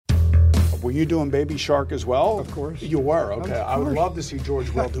Were you doing Baby Shark as well? Of course. You were, okay. Of I would course. love to see George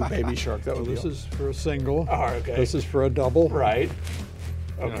Will do Baby Shark. That would This be is for a single. Oh, okay. This is for a double. right.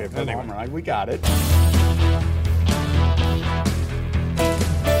 Okay, Yeah, anyway. all right, we got it.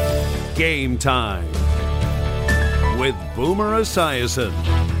 Game time with Boomer Esiason.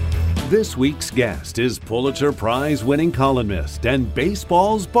 This week's guest is Pulitzer Prize-winning columnist and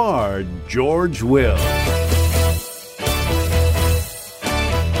baseball's bard, George Will.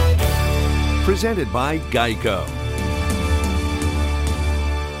 Presented by Geico.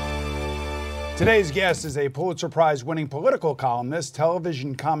 Today's guest is a Pulitzer Prize-winning political columnist,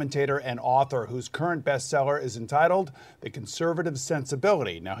 television commentator, and author whose current bestseller is entitled The Conservative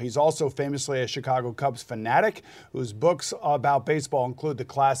Sensibility. Now, he's also famously a Chicago Cubs fanatic whose books about baseball include the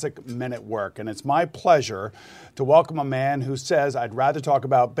classic Men at Work. And it's my pleasure to welcome a man who says, I'd rather talk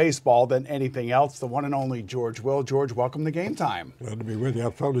about baseball than anything else, the one and only George Will. George, welcome to Game Time. Glad to be with you.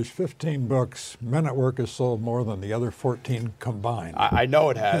 I've published 15 books. Men at Work has sold more than the other 14 combined. I know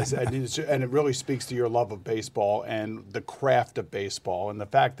it has, and it really speaks to your love of baseball and the craft of baseball and the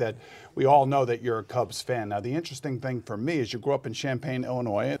fact that we all know that you're a Cubs fan. Now, the interesting thing for me is you grew up in Champaign,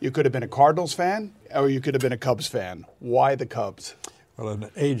 Illinois. You could have been a Cardinals fan or you could have been a Cubs fan. Why the Cubs? Well, at an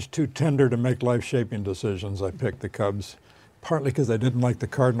age too tender to make life-shaping decisions, I picked the Cubs, partly because I didn't like the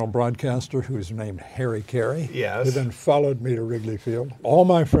Cardinal broadcaster, who was named Harry Carey. Yes. Who then followed me to Wrigley Field. All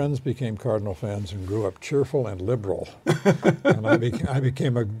my friends became Cardinal fans and grew up cheerful and liberal. And I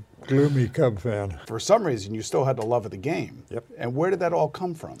became a gloomy Cub fan. For some reason, you still had the love of the game. Yep. And where did that all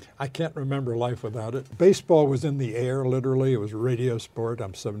come from? I can't remember life without it. Baseball was in the air, literally. It was a radio sport.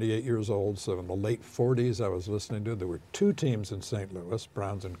 I'm 78 years old, so in the late 40s I was listening to it. There were two teams in St. Louis,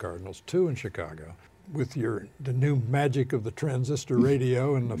 Browns and Cardinals, two in Chicago. With the new magic of the transistor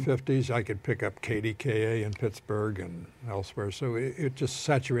radio in the 50s, I could pick up KDKA in Pittsburgh and elsewhere, so it just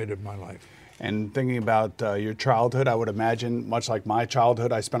saturated my life. And thinking about your childhood, I would imagine, much like my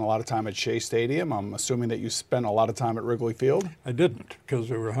childhood, I spent a lot of time at Shea Stadium. I'm assuming that you spent a lot of time at Wrigley Field. I didn't,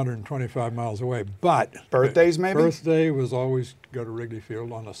 because we were 125 miles away, but... Birthdays, maybe? Birthday was always go to Wrigley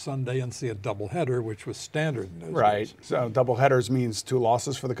Field on a Sunday and see a doubleheader, which was standard in those Right. days. So doubleheaders means 2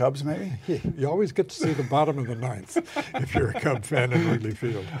 losses for the Cubs, maybe? You always get to see the bottom of the ninth if you're a Cub fan in Wrigley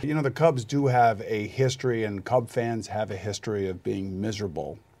Field. You know, the Cubs do have a history, and Cub fans have a history of being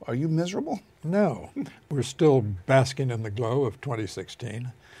miserable. Are you miserable? No. We're still basking in the glow of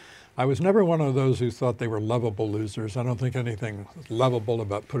 2016. I was never one of those who thought they were lovable losers. I don't think anything lovable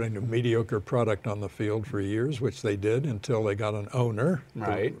about putting a mediocre product on the field for years, which they did until they got an owner,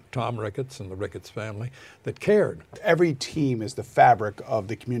 Right. Tom Ricketts and the Ricketts family, that cared. Every team is the fabric of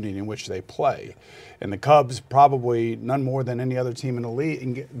the community in which they play. And the Cubs, probably none more than any other team in the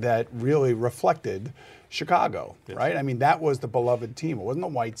league that really reflected Chicago, Yes. right? I mean, that was the beloved team. It wasn't the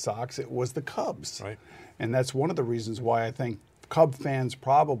White Sox, it was the Cubs. Right. And that's one of the reasons why I think Cub fans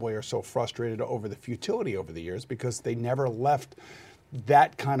probably are so frustrated over the futility over the years, because they never left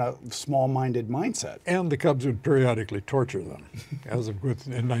that kind of small-minded mindset. And the Cubs would periodically torture them, as in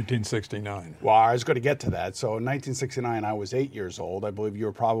 1969. Well, I was going to get to that. So in 1969, I was 8 years old. I believe you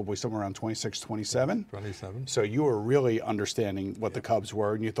were probably somewhere around 26, 27. 27. So you were really understanding what the Cubs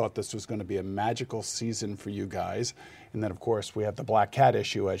were, and you thought this was going to be a magical season for you guys. And then, of course, we have the Black Cat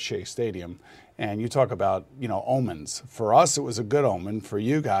issue at Shea Stadium. And you talk about, omens. For us, it was a good omen. For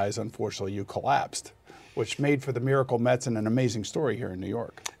you guys, unfortunately, you collapsed, which made for the Miracle Mets and an amazing story here in New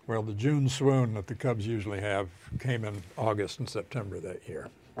York. Well, the June swoon that the Cubs usually have came in August and September that year,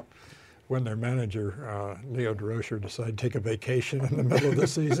 when their manager, Leo Durocher, decided to take a vacation in the middle of the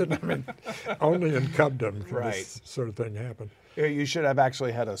season. I mean, only in Cubdom can Right. this sort of thing happen. Yeah, you should have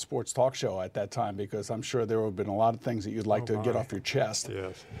actually had a sports talk show at that time, because I'm sure there would have been a lot of things that you'd like to get off your chest.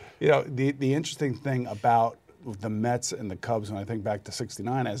 Yes. The interesting thing about the Mets and the Cubs, when I think back to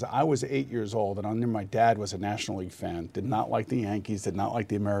 '69, is I was 8 years old, and I knew my dad was a National League fan, did not like the Yankees, did not like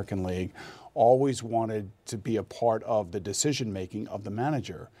the American League, always wanted to be a part of the decision-making of the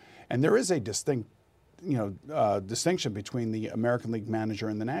manager. And there is a distinct distinction between the American League manager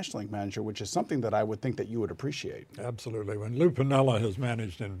and the National League manager, which is something that I would think that you would appreciate. Absolutely. When Lou Piniella has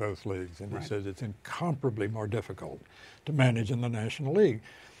managed in both leagues, and Right. he says it's incomparably more difficult to manage in the National League.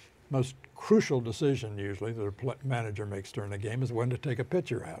 Most crucial decision usually that a manager makes during a game is when to take a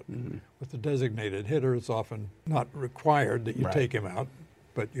pitcher out. Mm-hmm. With the designated hitter, it's often not required that you Right. take him out,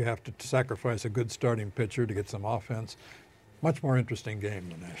 but you have to sacrifice a good starting pitcher to get some offense. much more interesting game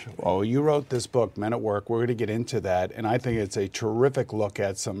than National League. Well, you wrote this book, Men at Work. We're going to get into that, and I think it's a terrific look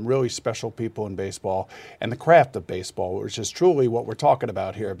at some really special people in baseball and the craft of baseball, which is truly what we're talking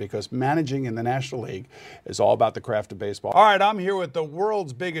about here, because managing in the National League is all about the craft of baseball. All right, I'm here with the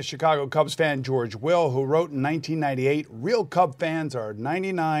world's biggest Chicago Cubs fan, George Will, who wrote in 1998, "Real Cub fans are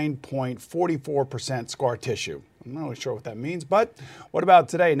 99.44% scar tissue." I'm not really sure what that means, but what about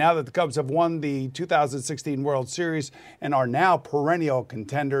today? Now that the Cubs have won the 2016 World Series and are now perennial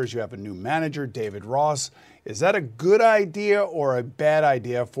contenders, you have a new manager, David Ross. Is that a good idea or a bad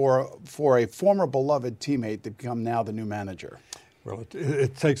idea for a former beloved teammate to become now the new manager? Well,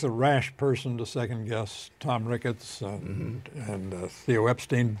 it takes a rash person to second-guess Tom Ricketts and Theo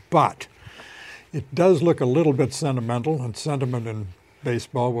Epstein, but it does look a little bit sentimental, and sentiment in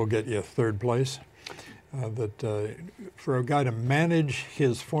baseball will get you third place. For a guy to manage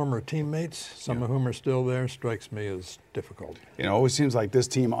his former teammates, some of whom are still there, strikes me as difficult. You know, it always seems like this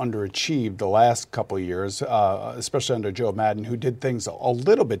team underachieved the last couple of years, especially under Joe Maddon, who did things a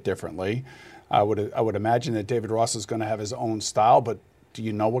little bit differently. I would imagine that David Ross is going to have his own style, but do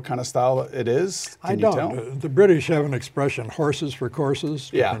you know what kind of style it is? I don't. The British have an expression, horses for courses.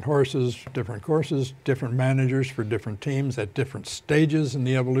 Yeah. Different courses, different managers for different teams at different stages in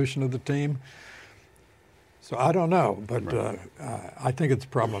the evolution of the team. So I don't know, but I think it's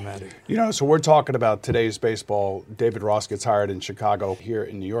problematic. You know, so we're talking about today's baseball. David Ross gets hired in Chicago. Here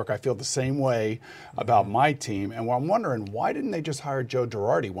in New York, I feel the same way about my team. And I'm wondering, why didn't they just hire Joe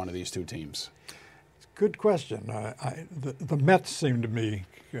Girardi, one of these two teams? Good question. The Mets seem to me,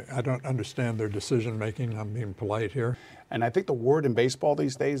 I don't understand their decision-making. I'm being polite here. And I think the word in baseball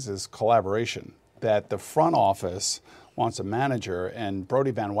these days is collaboration, that the front office wants a manager, and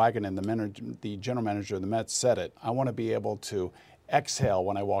Brodie Van Wagenen, the general manager of the Mets, said it. I want to be able to exhale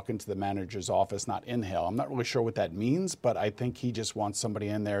when I walk into the manager's office, not inhale. I'm not really sure what that means, but I think he just wants somebody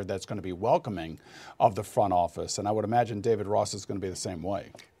in there that's going to be welcoming of the front office. And I would imagine David Ross is going to be the same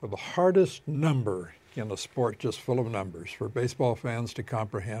way. Well, the hardest number in a sport just full of numbers for baseball fans to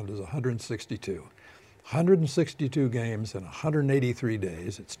comprehend is 162. 162 games in 183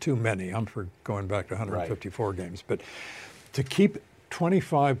 days. It's too many. I'm for going back to 154 games. But to keep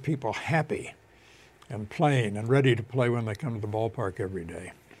 25 people happy and playing and ready to play when they come to the ballpark every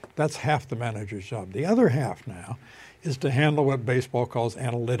day, that's half the manager's job. The other half now is to handle what baseball calls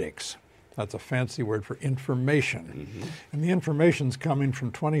analytics. That's a fancy word for information. Mm-hmm. And the information's coming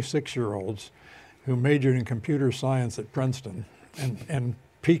from 26-year-olds who majored in computer science at Princeton and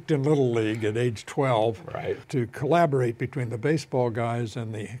peaked in Little League at age 12 to collaborate between the baseball guys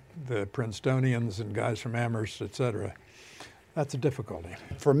and the Princetonians and guys from Amherst, et cetera. That's a difficulty.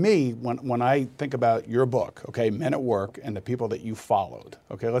 For me, when I think about your book, okay, Men at Work, and the people that you followed,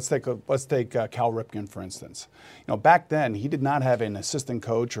 okay, let's take Cal Ripken, for instance. You know, back then, he did not have an assistant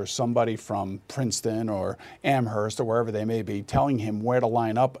coach or somebody from Princeton or Amherst or wherever they may be telling him where to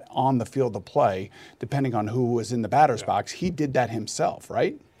line up on the field to play, depending on who was in the batter's box. He did that himself,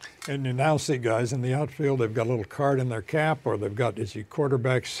 right? And you now see guys in the outfield, they've got a little card in their cap, or they've got, as you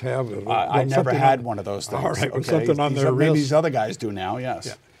quarterbacks have. I never had one of those things. All right, okay. Something on their wrist. Maybe these other guys do now, yes.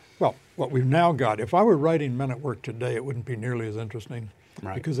 Yeah. Well, what we've now got, if I were writing Men at Work today, it wouldn't be nearly as interesting.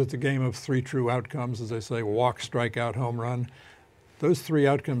 Right. Because it's a game of three true outcomes, as they say, walk, strikeout, home run. Those three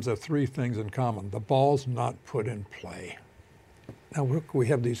outcomes have three things in common. The ball's not put in play. Now, look, we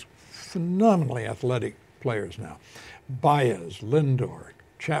have these phenomenally athletic players now. Baez, Lindor,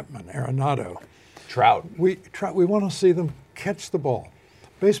 Chapman, Arenado. Trout. We want to see them catch the ball.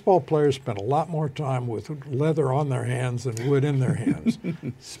 Baseball players spend a lot more time with leather on their hands than wood in their hands.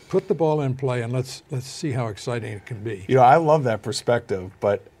 Put the ball in play and let's see how exciting it can be. You know, I love that perspective,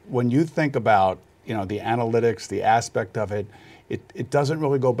 but when you think about, you know, the analytics, the aspect of it, it doesn't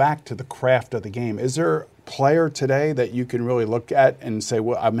really go back to the craft of the game. Is there a player today that you can really look at and say,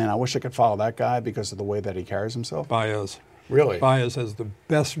 well, I mean, I wish I could follow that guy because of the way that he carries himself? Baez. Really? Baez has the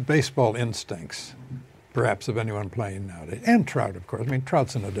best baseball instincts, perhaps, of anyone playing nowadays. And Trout, of course. I mean,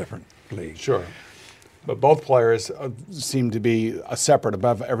 Trout's in a different league. Sure. But both players seem to be separate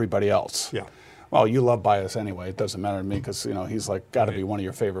above everybody else. Yeah. Well, you love Baez anyway. It doesn't matter to me because, you know, he's like got to be one of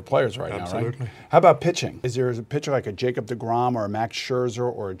your favorite players right Absolutely. now, right? How about pitching? Is there a pitcher like a Jacob deGrom or a Max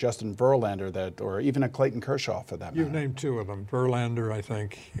Scherzer or a Justin Verlander or even a Clayton Kershaw for that matter? You've named two of them, Verlander, I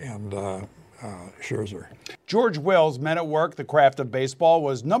think, and Scherzer. George Will's Men at Work, The Craft of Baseball,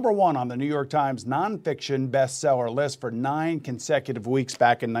 was #1 on the New York Times nonfiction bestseller list for 9 consecutive weeks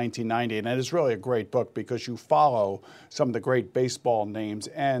back in 1990. And it is really a great book because you follow some of the great baseball names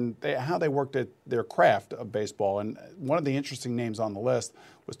and how they worked at their craft of baseball. And one of the interesting names on the list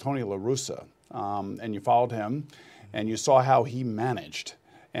was Tony La Russa. And you followed him. and you saw how he managed.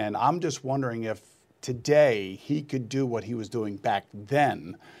 And I'm just wondering if today he could do what he was doing back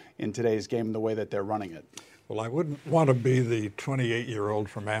then in today's game, the way that they're running it. Well, I wouldn't want to be the 28-year-old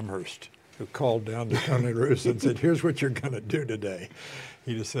from Amherst who called down to Tony La Russa and said, here's what you're going to do today.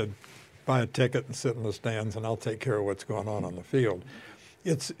 He just said, buy a ticket and sit in the stands, and I'll take care of what's going on the field.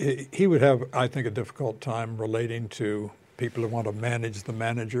 He would have, I think, a difficult time relating to people who want to manage the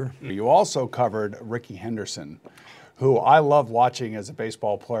manager. You also covered Rickey Henderson, who I love watching as a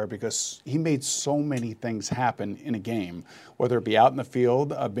baseball player because he made so many things happen in a game, whether it be out in the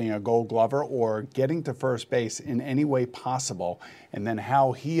field, being a Gold Glover, or getting to first base in any way possible, and then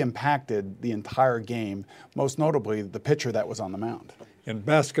how he impacted the entire game, most notably the pitcher that was on the mound. In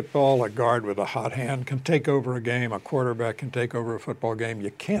basketball, a guard with a hot hand can take over a game. A quarterback can take over a football game. You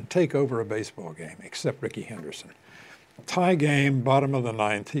can't take over a baseball game, except Rickey Henderson. Tie game, bottom of the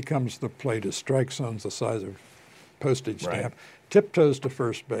ninth. He comes to the plate. His strike zone's the size of postage stamp, tiptoes to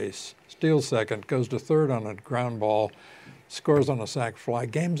first base, steals second, goes to third on a ground ball, scores on a sac fly,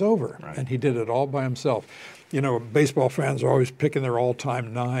 game's over. Right. And he did it all by himself. You know, baseball fans are always picking their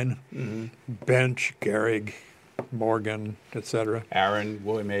all-time 9, Bench, Gehrig, Morgan, etc. Aaron,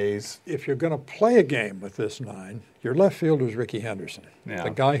 Willie Mays. If you're going to play a game with this 9, your left fielder is Rickey Henderson,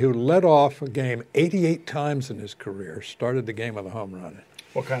 the guy who led off a game 88 times in his career, started the game with a home run.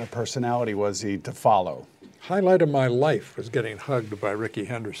 What kind of personality was he to follow? Highlight of my life was getting hugged by Rickey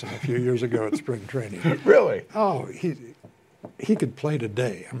Henderson a few years ago at spring training. Really? Oh, he could play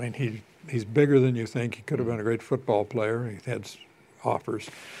today. I mean, he's bigger than you think. He could have been a great football player. He had offers.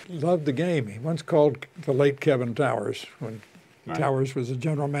 Loved the game. He once called the late Kevin Towers when Towers was the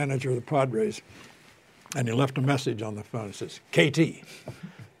general manager of the Padres, and he left a message on the phone. It says, KT,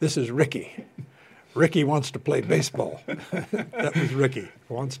 this is Rickey. Rickey wants to play baseball. That was Rickey,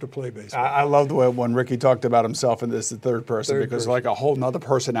 wants to play baseball. I love the way when Rickey talked about himself in this the third person because like a whole nother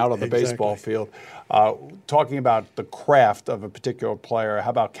person out of the baseball field. Talking about the craft of a particular player, how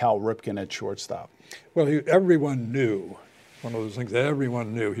about Cal Ripken at shortstop? Well, everyone knew. One of those things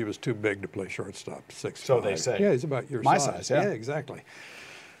everyone knew he was too big to play shortstop, 6'5". So they say. Yeah, he's about your My size. Yeah, exactly.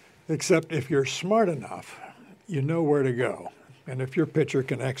 Except if you're smart enough, you know where to go. And if your pitcher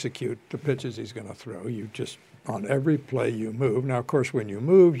can execute the pitches he's going to throw, you just, on every play you move. Now, of course, when you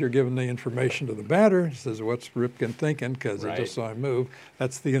move, you're giving the information to the batter. He says, what's Ripken thinking? Because he just saw him move.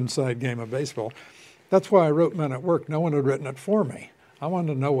 That's the inside game of baseball. That's why I wrote Men at Work. No one had written it for me. I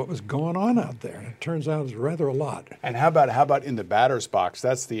wanted to know what was going on out there. And it turns out it's rather a lot. And how about in the batter's box?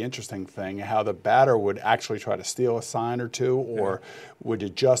 That's the interesting thing, how the batter would actually try to steal a sign or two or would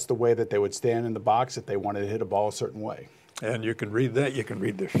adjust the way that they would stand in the box if they wanted to hit a ball a certain way. And you can read that. You can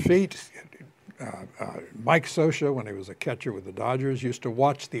read their feet. Mike Scioscia, when he was a catcher with the Dodgers, used to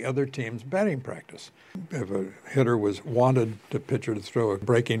watch the other team's batting practice. If a hitter wanted the pitcher to throw a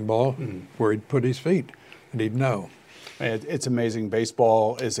breaking ball, where he'd put his feet, and he'd know. It's amazing.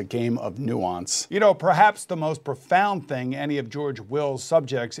 Baseball is a game of nuance. You know, perhaps the most profound thing any of George Will's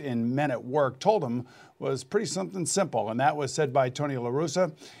subjects in Men at Work told him was pretty something simple, and that was said by Tony La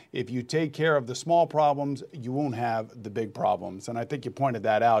Russa: if you take care of the small problems, you won't have the big problems. And I think you pointed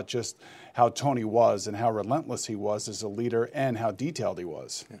that out, just how Tony was and how relentless he was as a leader and how detailed he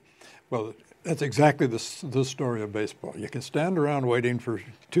was. Yeah. Well, that's exactly the story of baseball. You can stand around waiting for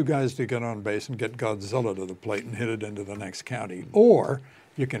two guys to get on base and get Godzilla to the plate and hit it into the next county, or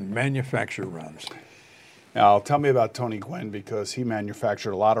you can manufacture runs. Now, tell me about Tony Gwynn, because he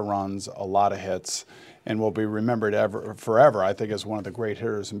manufactured a lot of runs, a lot of hits, and will be remembered forever, I think, as one of the great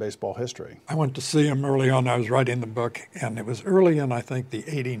hitters in baseball history. I went to see him early on. I was writing the book, and it was early in, I think, the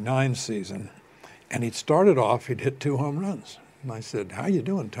 '89 season, and he'd started off, he'd hit 2 home runs. And I said, how you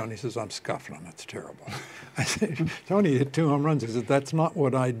doing, Tony? He says, I'm scuffling. That's terrible. I said, Tony, you hit 2 home runs. He said, that's not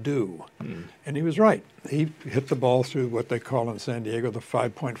what I do. And he was right. He hit the ball through what they call in San Diego the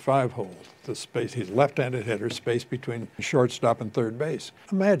 5.5 hole, the space. He's a left-handed hitter, space between shortstop and third base.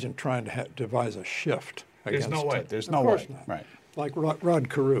 Imagine trying to devise a shift against There's no way. him. There's no way. Right. Like Rod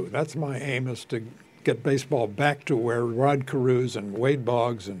Carew. That's my aim, is to get baseball back to where Rod Carews and Wade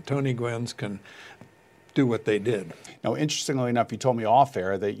Boggs and Tony Gwynns can do what they did. Now, interestingly enough, you told me off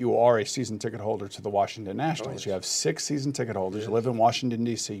air that you are a season ticket holder to the Washington Nationals. Yes. You have 6 season ticket holders. Yes. You live in Washington,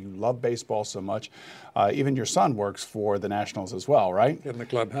 D.C. You love baseball so much. Even your son works for the Nationals as well, right? In the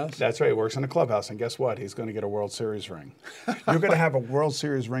clubhouse? That's right. He works in the clubhouse. And guess what? He's going to get a World Series ring. You're going to have a World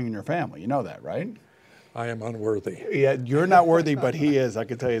Series ring in your family. You know that, right? I am unworthy. Yeah, you're not worthy, but he is. I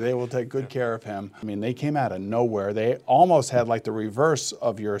can tell you, they will take good care of him. I mean, they came out of nowhere. They almost had like the reverse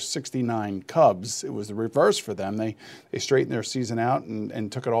of your 69 Cubs. It was the reverse for them. They straightened their season out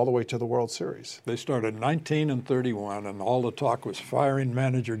and took it all the way to the World Series. They started 19-31, and all the talk was firing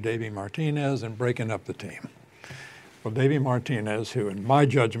manager Davey Martinez and breaking up the team. Well, Davey Martinez, who in my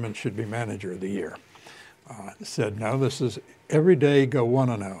judgment should be manager of the year, said, no, this is every day go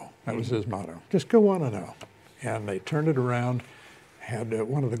 1-0. That was his motto. Just go 1-0. And they turned it around, had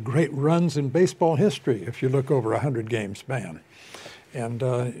one of the great runs in baseball history, if you look over a 100-game span. And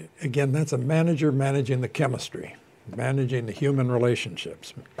again, that's a manager managing the chemistry, managing the human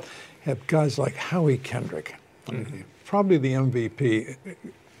relationships. Have guys like Howie Kendrick, probably the MVP.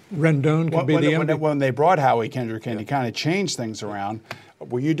 Rendon could be the MVP. When they brought Howie Kendrick in, he kind of changed things around.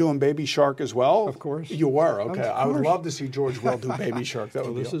 Were you doing Baby Shark as well? Of course. You were, okay. I would love to see George Will do Baby Shark. That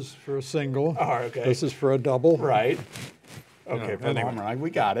So would this is for a single. Oh, okay. This is for a double. Right. Okay, for the home run. We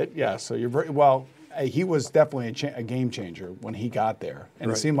got it. Yeah, so you're very, well, he was definitely a game changer when he got there.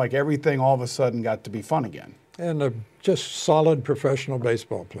 And It seemed like everything all of a sudden got to be fun again. And just solid professional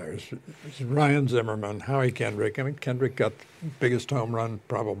baseball players. Ryan Zimmerman, Howie Kendrick. I mean, Kendrick got the biggest home run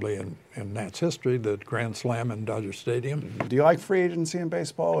probably in Nats history, the Grand Slam in Dodger Stadium. Do you like free agency in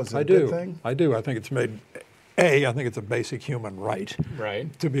baseball? Is it a good thing? I do. I think it's made, I think it's a basic human right.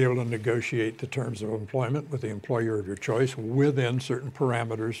 Right. To be able to negotiate the terms of employment with the employer of your choice within certain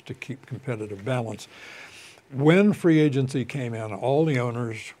parameters to keep competitive balance. When free agency came in, all the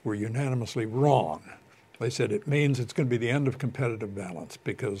owners were unanimously wrong. They said it means it's going to be the end of competitive balance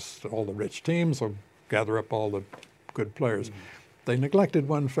because all the rich teams will gather up all the good players. They neglected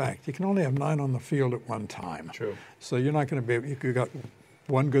one fact. You can only have 9 on the field at one time. True. So you're not going to be, you got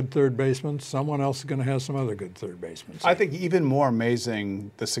one good third baseman, someone else is going to have some other good third baseman. I think even more amazing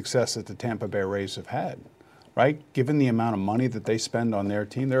the success that the Tampa Bay Rays have had, right? Given the amount of money that they spend on their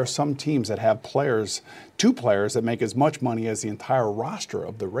team, there are some teams that have players, 2 players that make as much money as the entire roster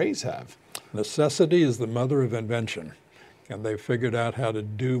of the Rays have. Necessity is the mother of invention, and they've figured out how to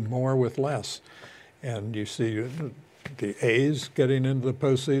do more with less. And you see the A's getting into the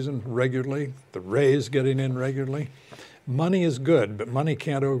postseason regularly, the Rays getting in regularly. Money is good, but money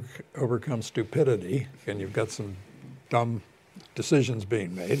can't overcome stupidity, and you've got some dumb decisions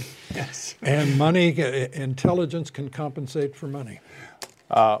being made. Yes. And money, intelligence can compensate for money.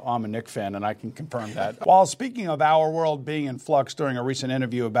 I'm a Knicks fan, and I can confirm that. While speaking of our world being in flux during a recent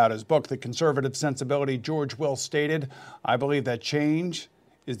interview about his book, The Conservative Sensibility, George Will stated, I believe that change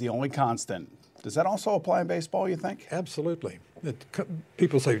is the only constant. Does that also apply in baseball, you think? Absolutely.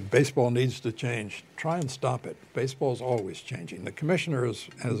 People say baseball needs to change. Try and stop it. Baseball is always changing. The commissioner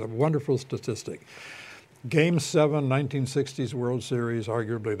has a wonderful statistic. Game 7, 1960s World Series,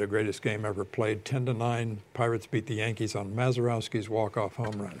 arguably the greatest game ever played. 10-9, Pirates beat the Yankees on Mazeroski's walk-off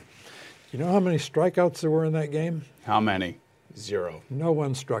home run. You know how many strikeouts there were in that game? How many? 0. No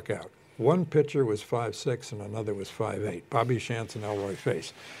one struck out. One pitcher was 5'6", and another was 5'8". Bobby Shantz and Elroy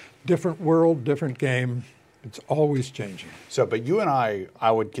Face. Different world, different game. It's always changing. So, but you and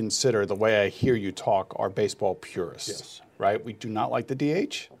I would consider, the way I hear you talk, are baseball purists. Yes. Right? We do not like the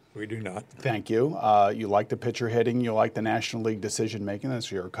DH. We do not. Thank you. You like the pitcher hitting. You like the National League decision-making. That's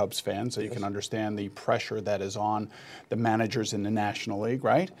you're a Cubs fan, so you can understand the pressure that is on the managers in the National League,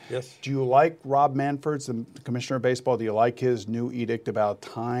 right? Yes. Do you like Rob Manfred's, the commissioner of baseball? Do you like his new edict about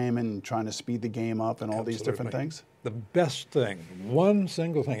time and trying to speed the game up and all these different things? The best thing, one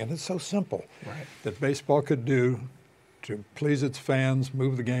single thing, and it's so simple, that baseball could do to please its fans,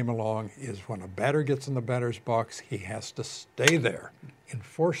 move the game along, is when a batter gets in the batter's box, he has to stay there.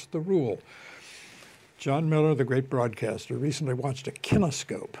 Enforce the rule. John Miller, the great broadcaster, recently watched a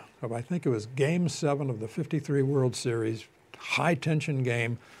kinescope of, I think it was Game 7 of the 53 World Series, high-tension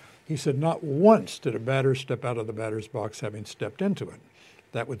game. He said not once did a batter step out of the batter's box having stepped into it.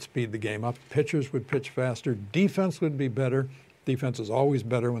 That would speed the game up. Pitchers would pitch faster. Defense would be better. Defense is always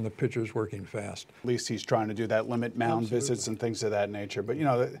better when the pitcher's working fast. At least he's trying to do that, limit mound visits and things of that nature. But, you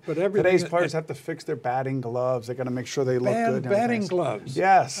know, today's players have to fix their batting gloves. They got to make sure they look good. Batting gloves.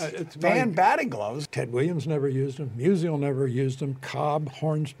 Yes. Batting gloves. Ted Williams never used them. Musial never used them. Cobb,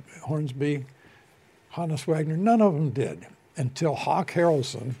 Hornsby, Hannes Wagner, none of them did until Hawk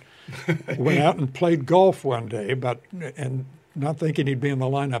Harrelson went out and played golf one day, and not thinking he'd be in the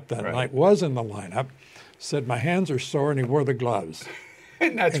lineup that night, was in the lineup. Said, my hands are sore, and he wore the gloves.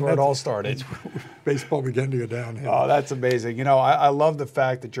 And that's where it all started. Baseball began to go downhill. Oh, that's amazing. You know, I love the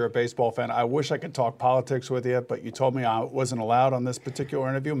fact that you're a baseball fan. I wish I could talk politics with you, but you told me I wasn't allowed on this particular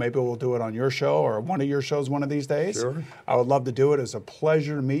interview. Maybe we'll do it on your show or one of your shows one of these days. Sure. I would love to do it. It's a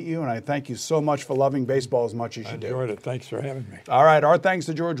pleasure to meet you, and I thank you so much for loving baseball as much as you do. I enjoyed it. Thanks for having me. All right. Our thanks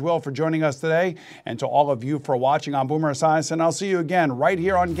to George Will for joining us today, and to all of you for watching on Boomer Esiason. I'll see you again right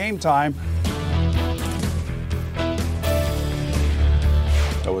here on Game Time.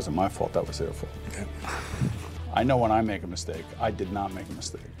 That wasn't my fault. That was their fault. Yeah. I know when I make a mistake. I did not make a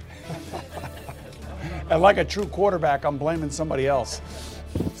mistake. And like a true quarterback, I'm blaming somebody else.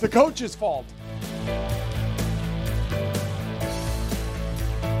 It's the coach's fault.